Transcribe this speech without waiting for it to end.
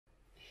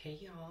Hey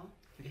y'all,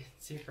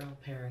 it's your girl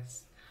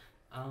Paris.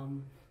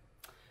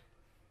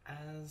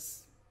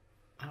 As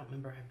I don't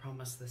remember if I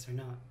promised this or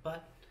not,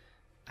 but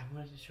I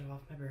wanted to show off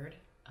my bird,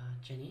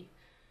 Jenny.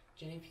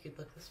 Jenny, if you could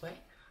look this way.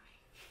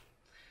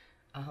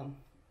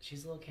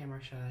 She's a little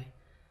camera shy.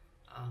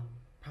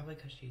 Probably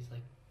because she's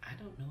like, I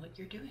don't know what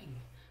you're doing.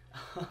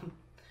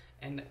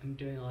 And I'm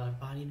doing a lot of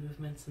body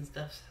movements and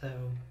stuff, so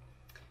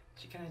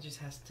she kind of just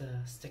has to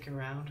stick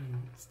around and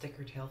stick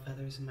her tail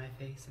feathers in my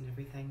face and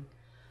everything.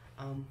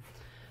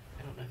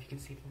 I don't know if you can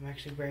see, but I'm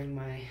actually wearing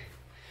my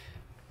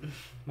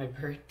my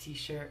bird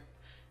t-shirt,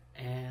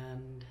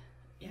 and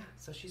yeah,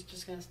 so she's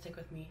just gonna stick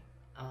with me.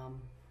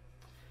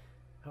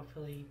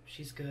 Hopefully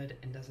she's good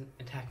and doesn't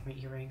attack my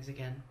earrings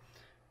again,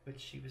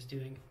 which she was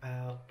doing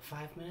about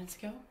 5 minutes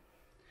ago.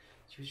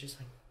 She was just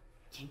like,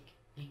 yank,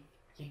 yank,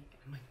 yank.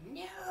 I'm like,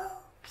 no,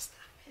 stop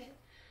it.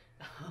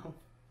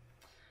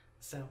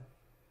 So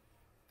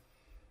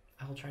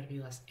I will try to be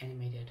less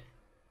animated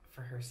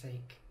for her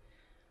sake.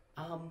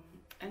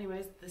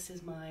 Anyways, this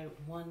is my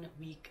 1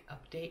 week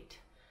update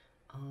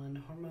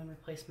on hormone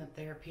replacement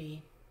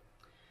therapy,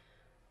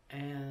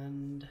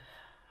 and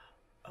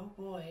oh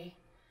boy,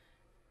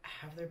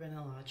 have there been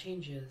a lot of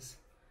changes,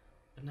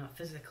 but not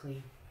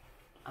physically.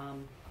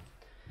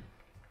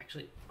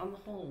 Actually, on the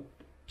whole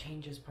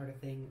changes part of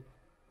thing,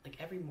 like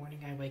every morning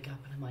I wake up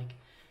and I'm like,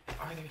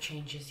 are there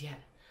changes yet?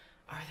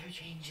 Are there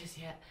changes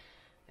yet?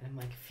 And I'm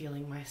like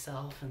feeling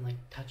myself and like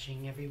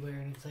touching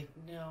everywhere, and it's like,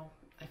 no,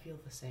 I feel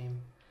the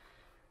same.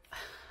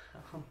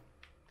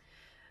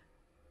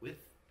 With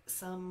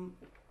some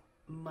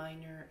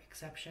minor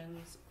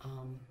exceptions,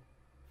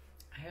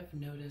 I have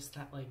noticed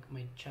that like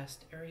my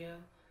chest area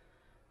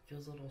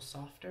feels a little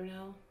softer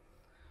now.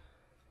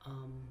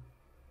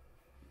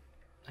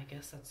 I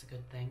guess that's a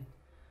good thing.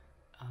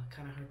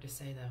 Kind of hard to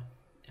say though,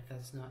 if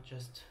that's not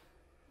just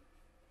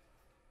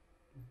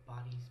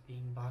bodies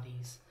being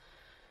bodies.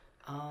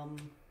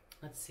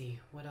 Let's see,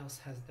 what else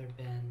has there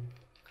been?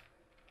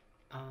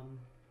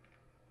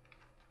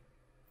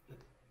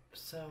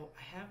 So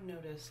I have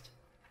noticed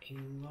a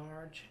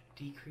large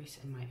decrease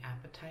in my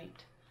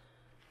appetite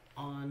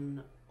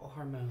on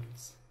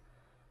hormones.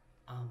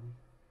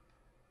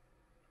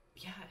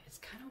 Yeah, it's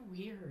kind of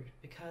weird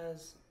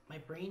because my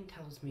brain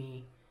tells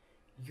me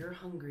you're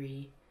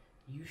hungry,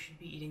 you should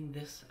be eating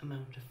this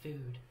amount of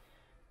food.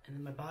 And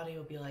then my body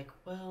will be like,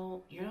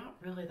 well, you're not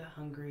really that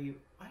hungry.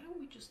 Why don't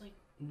we just like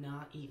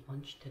not eat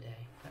lunch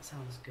today? That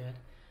sounds good.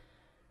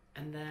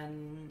 And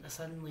then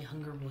suddenly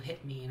hunger will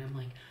hit me and I'm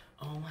like,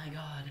 oh my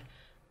god,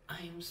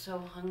 I am so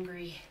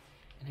hungry.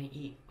 And I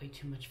eat way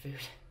too much food.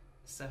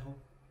 So,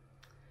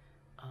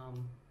 I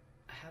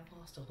have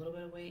lost a little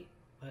bit of weight,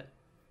 but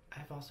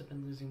I've also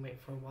been losing weight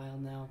for a while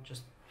now,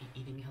 just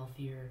eating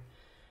healthier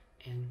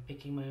and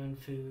picking my own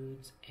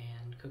foods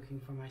and cooking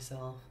for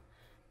myself,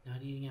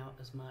 not eating out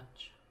as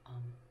much.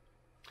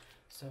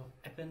 So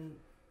I've been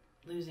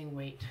losing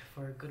weight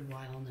for a good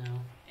while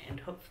now, and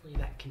hopefully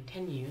that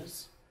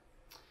continues.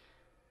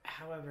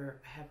 However,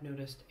 I have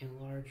noticed a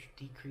large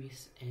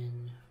decrease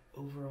in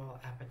overall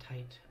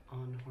appetite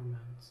on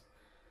hormones.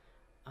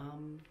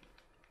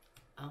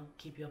 I'll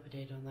keep you up to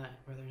date on that,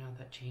 whether or not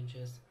that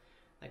changes.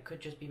 That could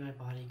just be my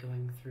body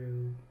going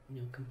through,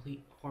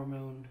 complete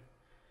hormone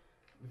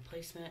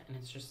replacement, and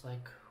it's just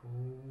like,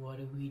 what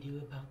do we do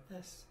about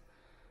this?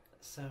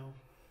 So,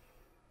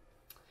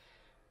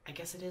 I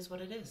guess it is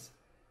what it is.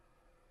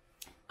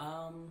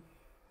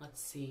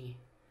 Let's see.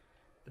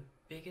 The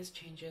biggest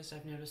changes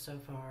I've noticed so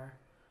far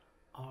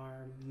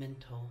are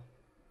mental.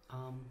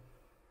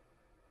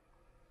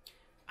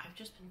 I've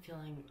just been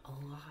feeling a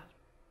lot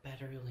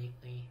better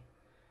lately.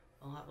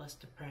 A lot less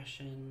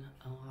depression,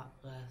 a lot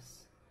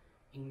less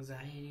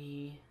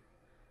anxiety,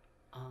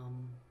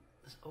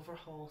 this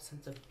overall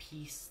sense of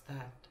peace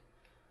that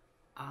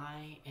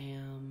I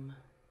am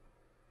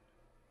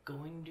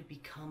going to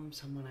become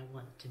someone I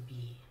want to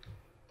be.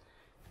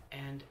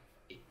 And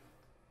it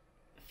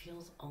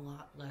feels a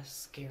lot less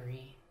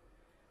scary.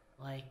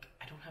 Like,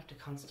 I don't have to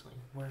constantly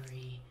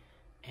worry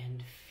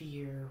and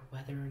fear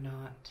whether or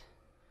not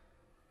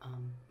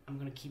I'm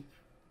gonna keep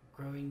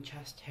growing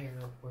chest hair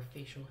or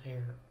facial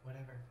hair,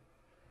 whatever.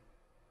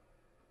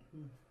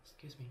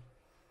 Excuse me.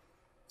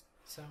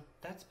 So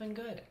that's been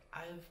good.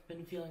 I've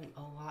been feeling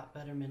a lot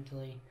better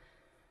mentally,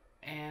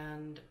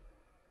 and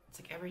it's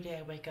like every day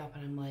I wake up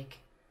and I'm like,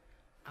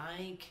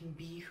 I can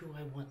be who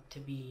I want to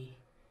be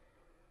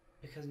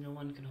because no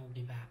one can hold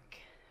me back.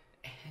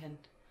 And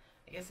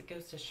I guess it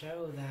goes to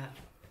show that,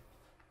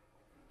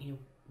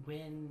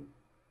 when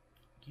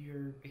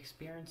you're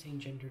experiencing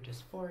gender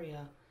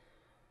dysphoria,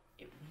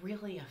 it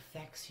really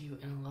affects you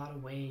in a lot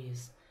of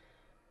ways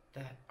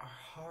that are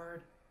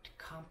hard to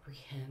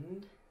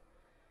comprehend,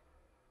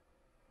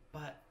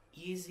 but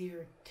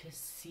easier to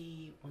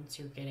see once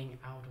you're getting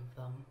out of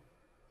them.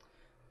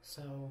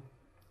 So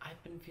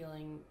I've been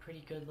feeling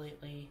pretty good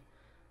lately.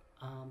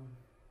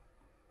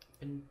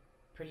 Been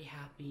pretty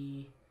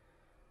happy.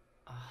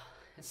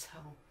 So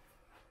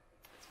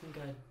it's been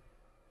good.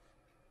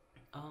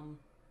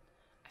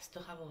 I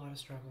still have a lot of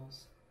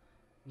struggles.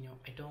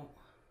 I don't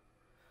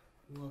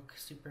look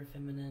super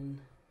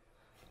feminine.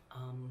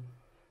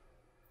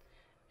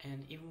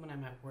 And even when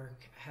I'm at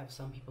work, I have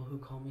some people who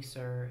call me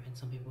sir and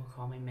some people who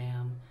call me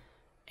ma'am.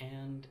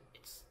 And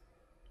it's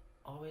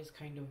always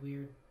kind of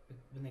weird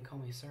when they call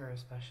me sir,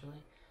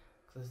 especially.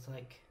 Because it's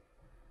like,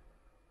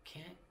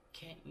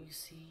 can't you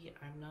see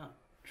I'm not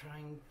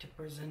trying to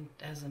present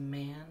as a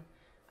man?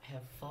 I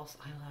have false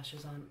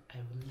eyelashes on, I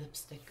have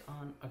lipstick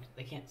on. Okay,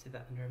 they can't see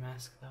that under a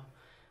mask though.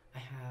 I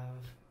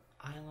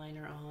have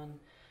eyeliner on.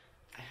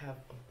 I have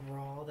a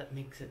bra that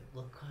makes it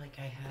look like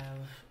I have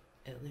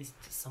at least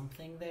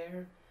something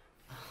there.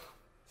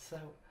 So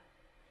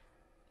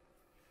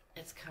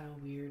it's kind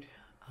of weird.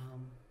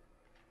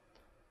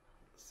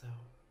 So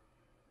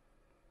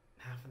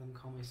half of them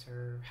call me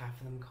sir, half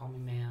of them call me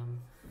ma'am.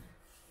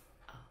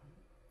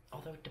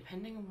 Although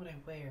depending on what I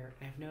wear,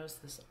 and I've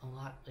noticed this a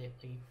lot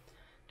lately,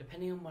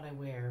 depending on what I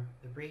wear,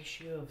 the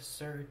ratio of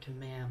sir to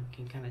ma'am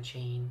can kind of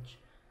change.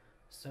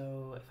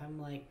 So if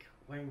I'm like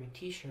wearing a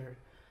t-shirt,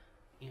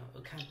 you know,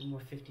 it'll kind of be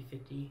more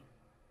 50-50.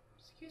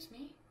 Excuse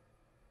me.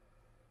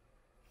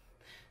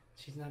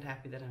 She's not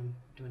happy that I'm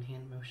doing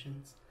hand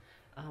motions.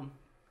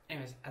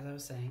 Anyways, as I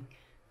was saying,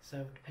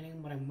 so depending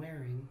on what I'm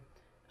wearing,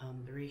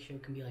 the ratio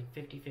can be like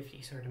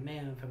 50-50 sir to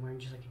ma'am if I'm wearing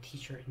just like a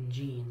t-shirt and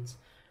jeans.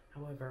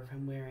 However, if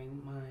I'm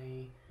wearing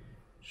my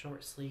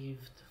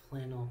short-sleeved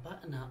flannel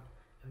button-up,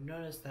 I've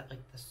noticed that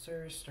like the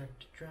sirs start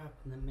to drop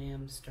and the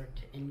ma'ams start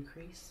to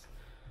increase.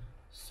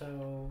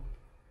 So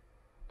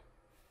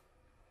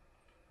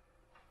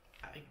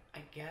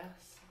I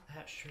guess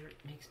that shirt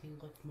makes me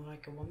look more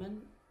like a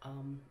woman.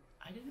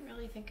 I didn't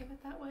really think of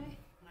it that way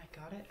when I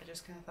got it. I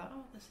just kind of thought,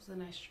 oh, this is a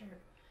nice shirt.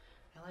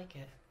 I like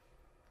it.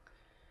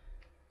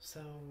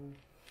 So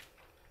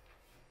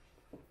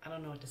I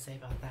don't know what to say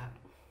about that,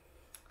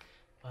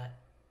 but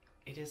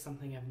it is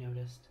something I've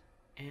noticed.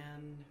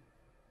 And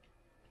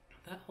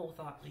that whole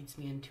thought leads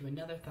me into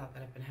another thought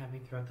that I've been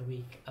having throughout the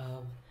week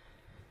of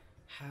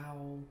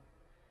how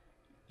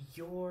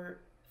your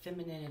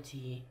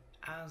femininity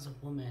as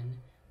a woman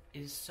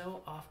is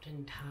so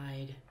often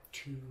tied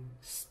to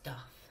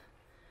stuff.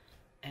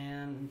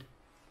 And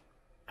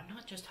I'm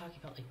not just talking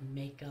about like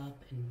makeup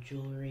and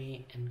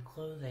jewelry and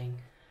clothing,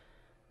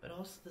 but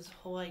also this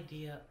whole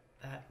idea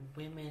that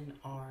women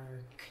are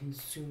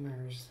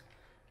consumers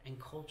and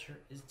culture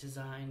is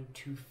designed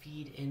to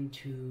feed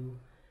into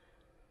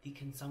the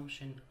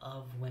consumption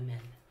of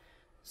women.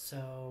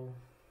 So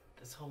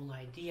this whole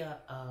idea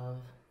of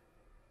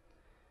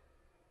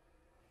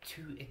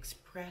to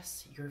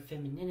express your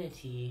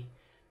femininity,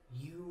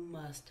 you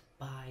must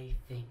buy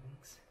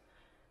things.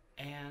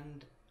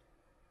 And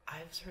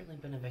I've certainly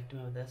been a victim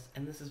of this,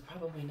 and this is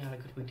probably not a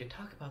good week to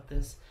talk about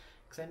this,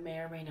 because I may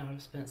or may not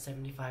have spent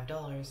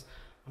 $75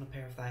 on a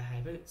pair of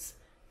thigh-high boots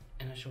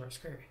and a short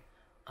skirt,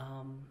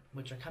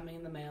 which are coming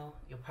in the mail.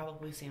 You'll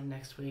probably see them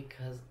next week,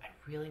 because I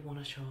really want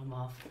to show them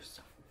off. They're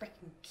so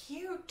freaking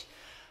cute!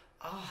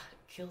 Ah,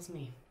 it kills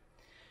me.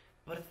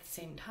 But at the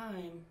same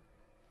time,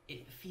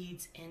 it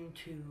feeds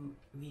into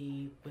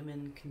the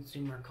women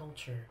consumer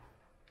culture.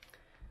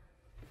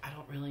 I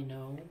don't really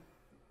know.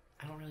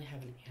 I don't really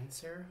have an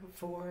answer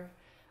for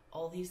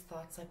all these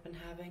thoughts I've been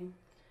having.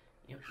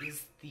 You know,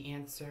 is the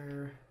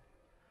answer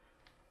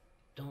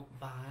don't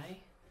buy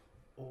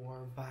or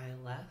buy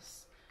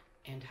less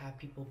and have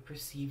people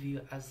perceive you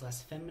as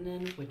less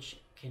feminine, which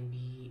can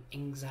be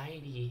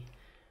anxiety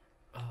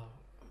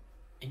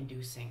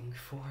inducing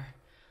for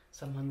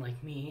someone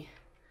like me?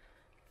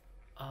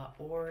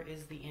 Or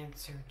is the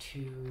answer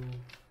to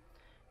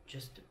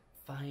just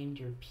find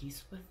your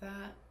peace with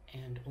that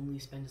and only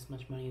spend as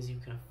much money as you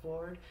can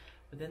afford?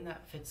 But then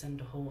that fits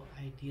into whole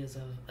ideas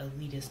of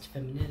elitist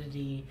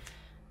femininity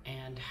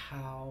and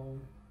how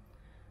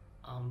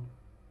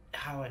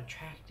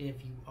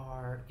attractive you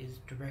are is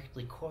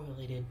directly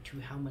correlated to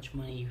how much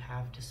money you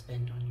have to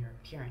spend on your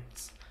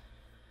appearance.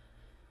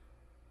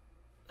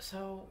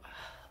 So,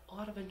 a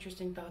lot of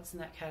interesting thoughts in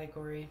that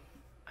category.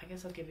 I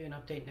guess I'll give you an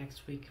update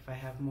next week if I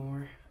have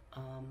more.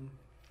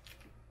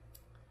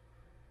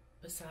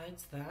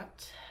 Besides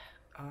that,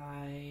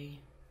 I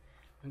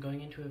am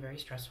going into a very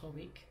stressful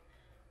week.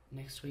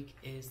 Next week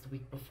is the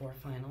week before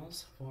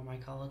finals for my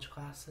college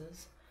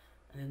classes,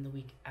 and then the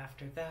week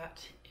after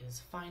that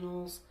is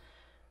finals,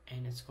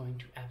 and it's going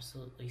to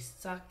absolutely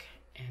suck,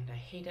 and I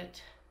hate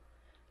it.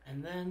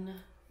 And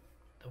then,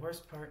 the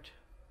worst part,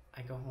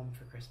 I go home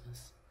for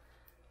Christmas.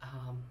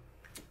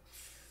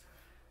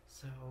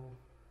 So,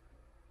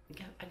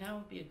 yeah, now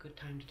would be a good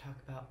time to talk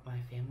about my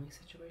family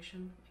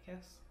situation, I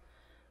guess.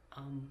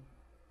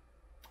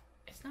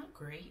 It's not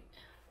great.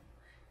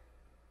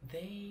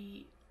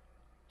 They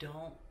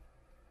don't...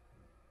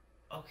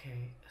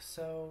 Okay,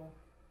 so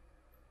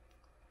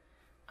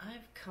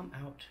I've come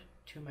out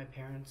to my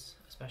parents,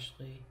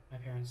 especially my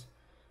parents,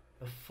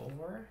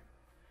 before,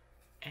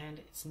 and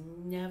it's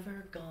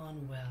never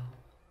gone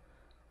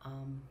well.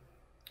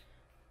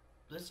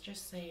 Let's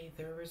just say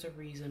there was a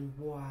reason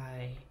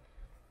why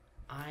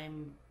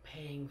I'm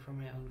paying for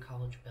my own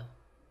college bill.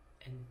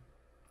 And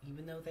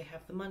even though they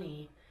have the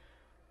money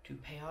to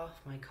pay off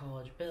my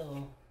college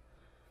bill,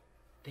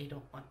 they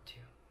don't want to.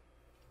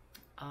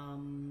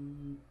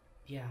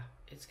 Yeah,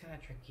 it's kind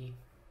of tricky.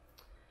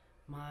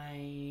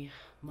 My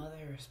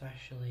mother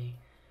especially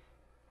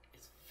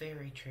is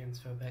very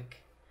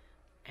transphobic,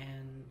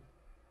 and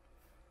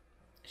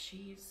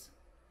she's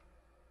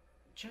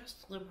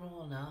just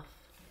liberal enough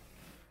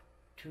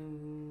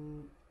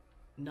to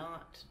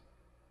not,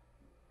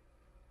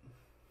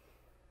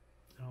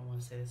 I don't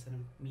want to say this in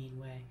a mean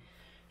way,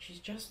 she's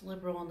just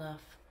liberal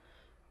enough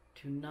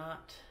to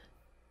not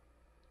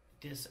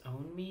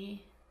disown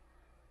me,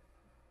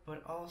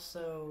 but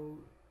also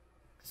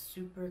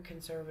super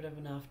conservative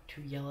enough to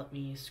yell at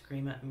me,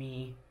 scream at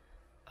me,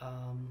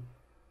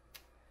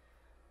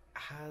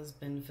 has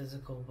been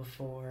physical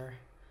before,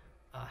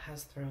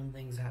 has thrown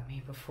things at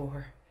me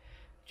before,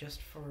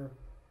 just for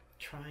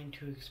trying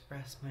to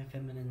express my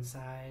feminine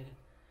side,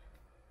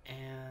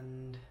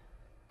 and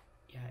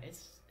yeah,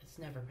 it's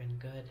never been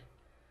good.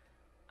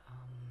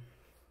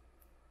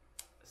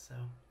 So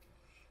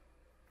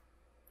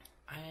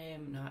I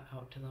am not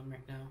out to them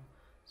right now.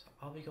 So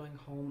I'll be going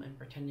home and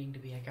pretending to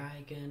be a guy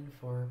again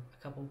for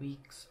a couple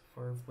weeks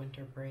for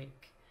winter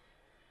break.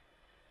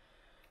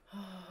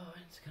 Oh,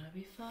 it's gonna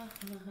be fun.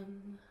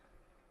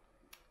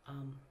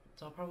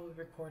 So I'll probably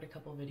record a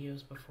couple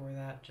videos before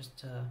that just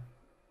to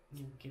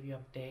give you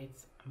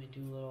updates. I'm gonna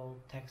do little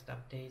text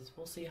updates.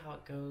 We'll see how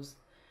it goes.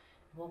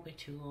 It won't be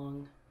too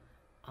long.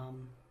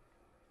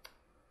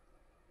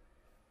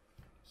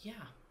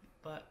 Yeah,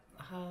 but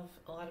I have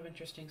a lot of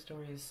interesting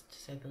stories, to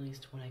say the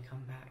least, when I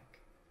come back.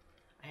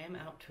 I am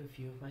out to a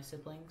few of my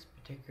siblings,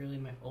 particularly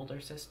my older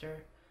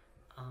sister.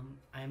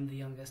 I am the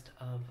youngest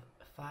of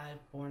 5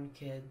 born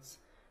kids.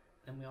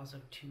 Then we also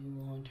have 2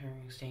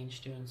 long-term exchange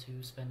students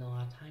who spend a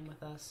lot of time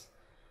with us.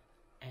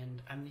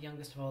 And I'm the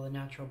youngest of all the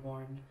natural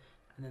born.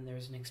 And then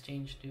there's an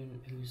exchange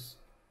student who's,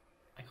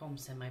 I call him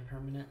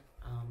semi-permanent,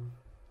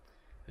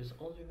 who's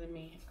older than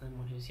me, and then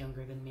one who's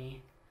younger than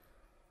me.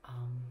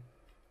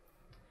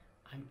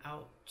 I'm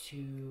out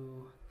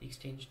to the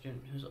exchange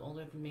student who's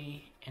older than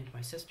me, and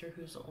my sister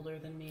who's older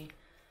than me,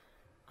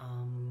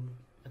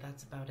 but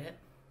that's about it.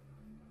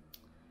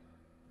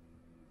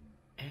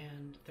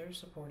 And they're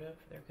supportive,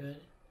 they're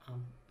good,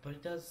 but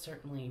it does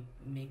certainly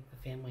make the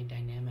family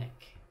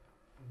dynamic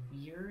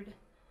weird,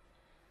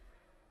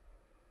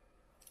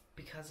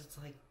 because it's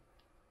like,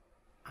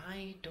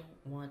 I don't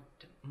want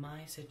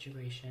my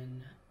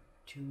situation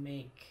to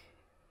make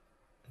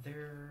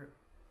their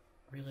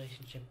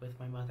relationship with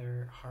my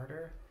mother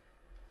harder,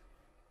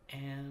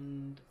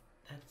 and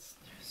that's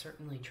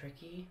certainly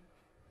tricky,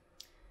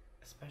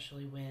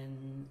 especially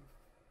when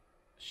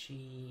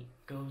she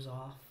goes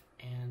off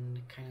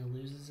and kind of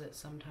loses it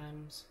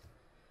sometimes,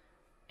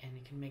 and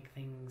it can make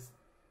things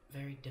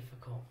very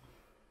difficult.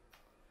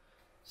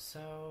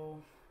 So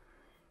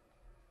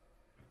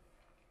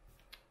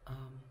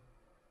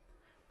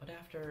but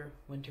after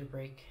winter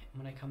break,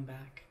 when I come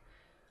back,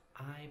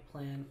 I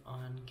plan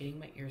on getting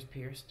my ears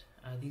pierced.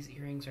 These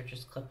earrings are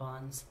just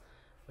clip-ons,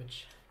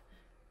 which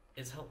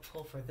is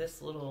helpful for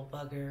this little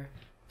bugger,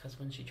 because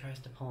when she tries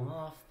to pull them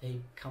off, they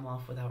come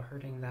off without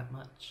hurting that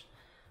much.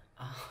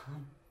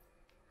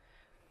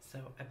 So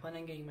I plan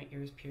on getting my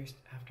ears pierced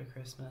after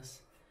Christmas.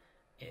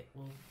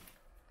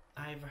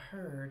 I've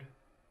heard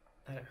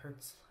that it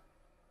hurts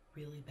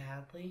really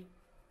badly,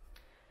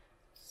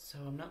 so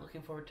I'm not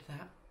looking forward to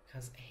that,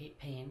 because I hate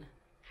pain.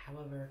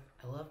 However,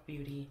 I love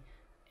beauty,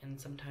 and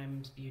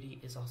sometimes beauty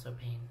is also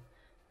pain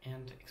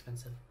and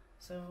expensive.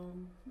 So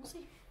we'll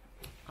see.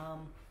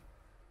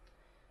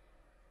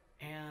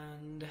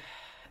 And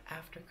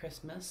after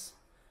Christmas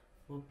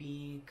will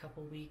be a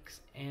couple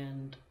weeks,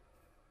 and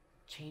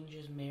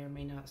changes may or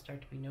may not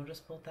start to be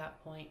noticeable at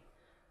that point.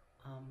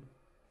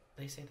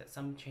 They say that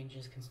some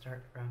changes can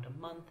start around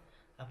a month,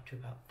 up to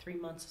about 3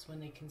 months is when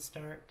they can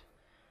start.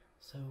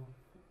 So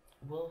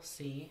we'll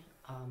see.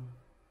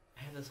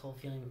 I have this whole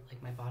feeling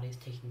like my body's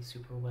taking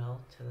super well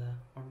to the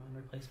hormone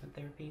replacement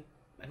therapy.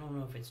 I don't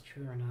know if it's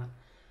true or not,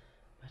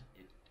 but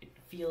it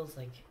feels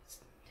like it's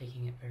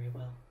taking it very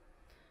well.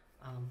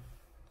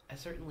 I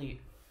certainly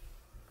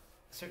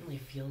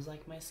feels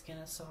like my skin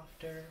is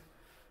softer,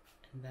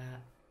 and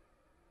that,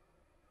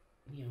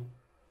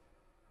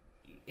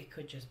 it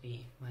could just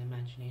be my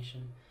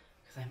imagination,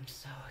 because I'm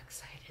so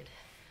excited.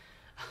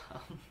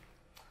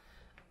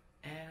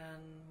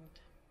 And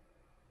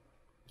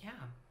yeah,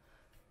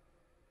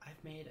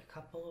 I've made a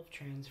couple of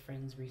trans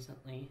friends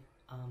recently,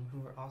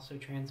 who are also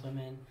trans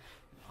women,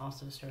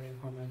 also starting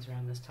hormones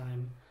around this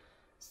time.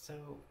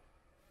 So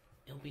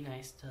it'll be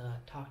nice to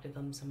talk to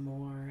them some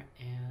more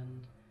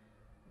and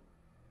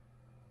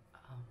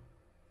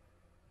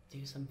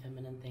do some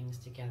feminine things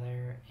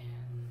together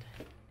and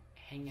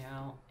hang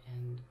out.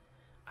 And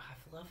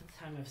I've loved the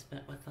time I've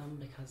spent with them,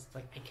 because it's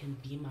like I can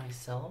be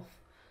myself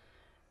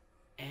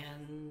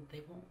and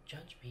they won't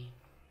judge me.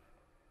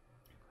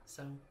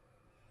 So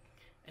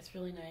it's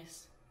really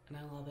nice, and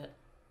I love it.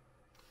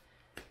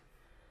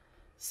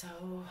 So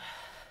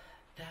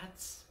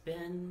that's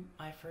been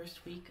my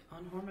first week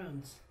on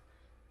hormones.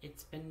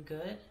 It's been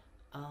good.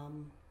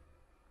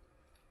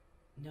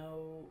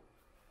 No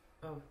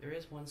Oh, there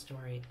is one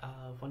story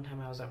of one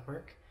time I was at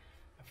work.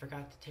 I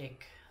forgot to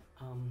take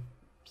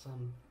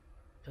some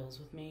pills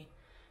with me,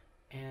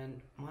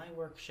 and my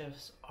work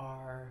shifts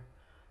are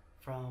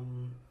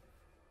from,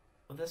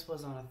 well, this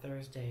was on a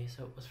Thursday,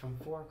 so it was from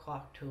 4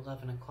 o'clock to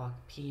 11 o'clock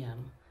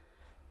p.m.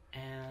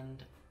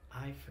 And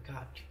I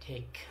forgot to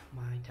take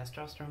my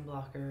testosterone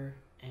blocker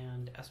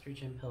and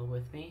estrogen pill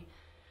with me.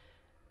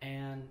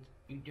 And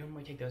you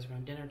normally take those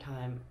around dinner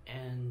time,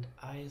 and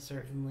I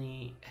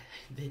certainly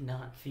did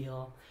not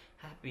feel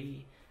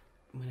happy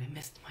when I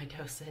missed my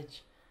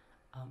dosage.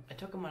 I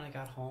took them when I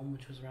got home,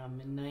 which was around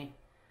midnight.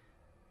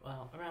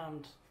 Well,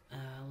 around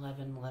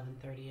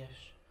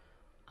 11:30ish.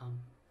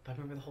 But I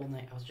remember the whole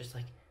night I was just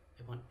like,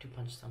 I want to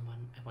punch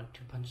someone, I want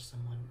to punch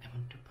someone, I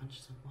want to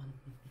punch someone.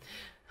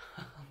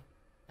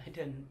 I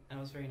didn't. I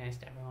was very nice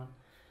to everyone.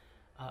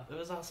 It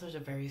was also a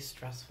very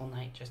stressful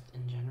night just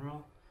in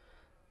general.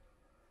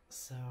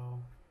 So,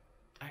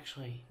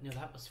 actually, no,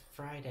 that was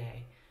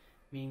Friday,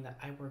 meaning that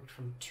I worked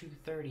from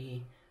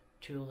 2:30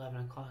 to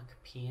 11 o'clock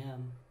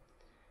p.m.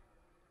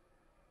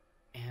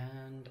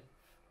 And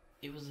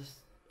it was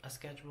a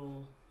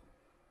schedule,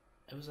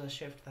 it was a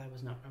shift that I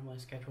was not normally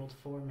scheduled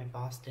for. My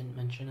boss didn't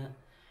mention it.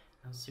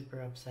 I was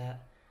super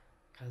upset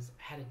because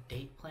I had a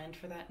date planned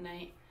for that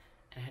night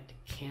and I had to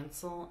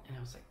cancel, and I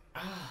was like,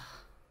 ah.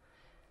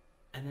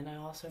 And then I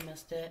also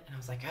missed it, and I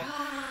was like,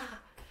 ah.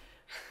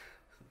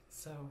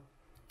 So,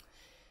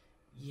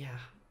 yeah,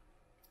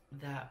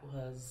 that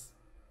was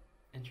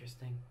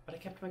interesting. But I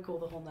kept my cool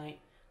the whole night.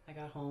 I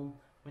got home,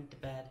 went to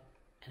bed,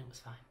 and it was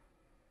fine.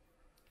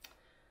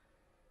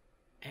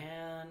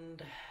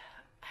 And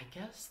I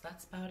guess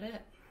that's about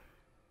it.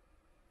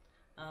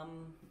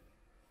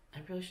 I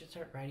really should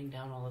start writing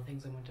down all the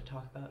things I want to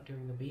talk about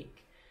during the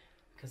week,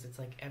 because it's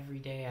like every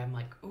day I'm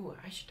like, ooh,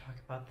 I should talk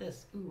about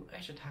this. Ooh,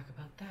 I should talk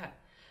about that.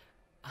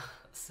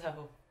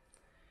 So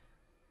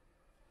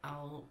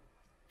I'll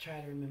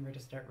try to remember to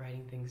start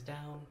writing things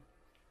down.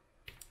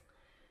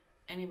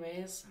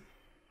 Anyways,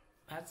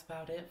 that's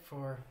about it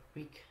for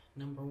week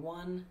number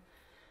 1.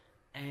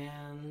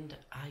 And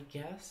I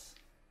guess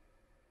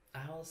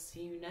I'll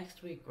see you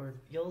next week, or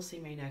you'll see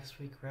me next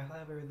week, or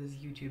however this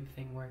YouTube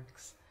thing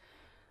works.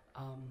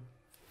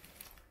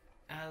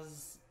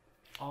 As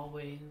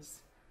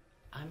always,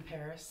 I'm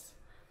Paris.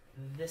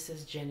 This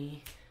is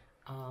Jenny,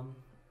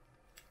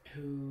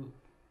 who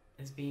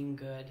is being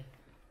good.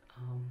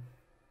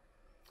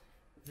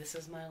 This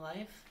is my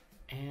life,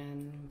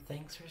 and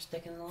thanks for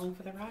sticking along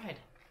for the ride.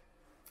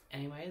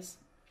 Anyways,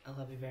 I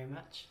love you very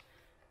much.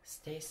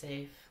 Stay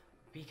safe,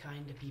 be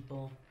kind to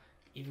people,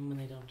 even when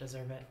they don't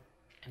deserve it,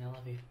 and I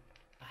love you.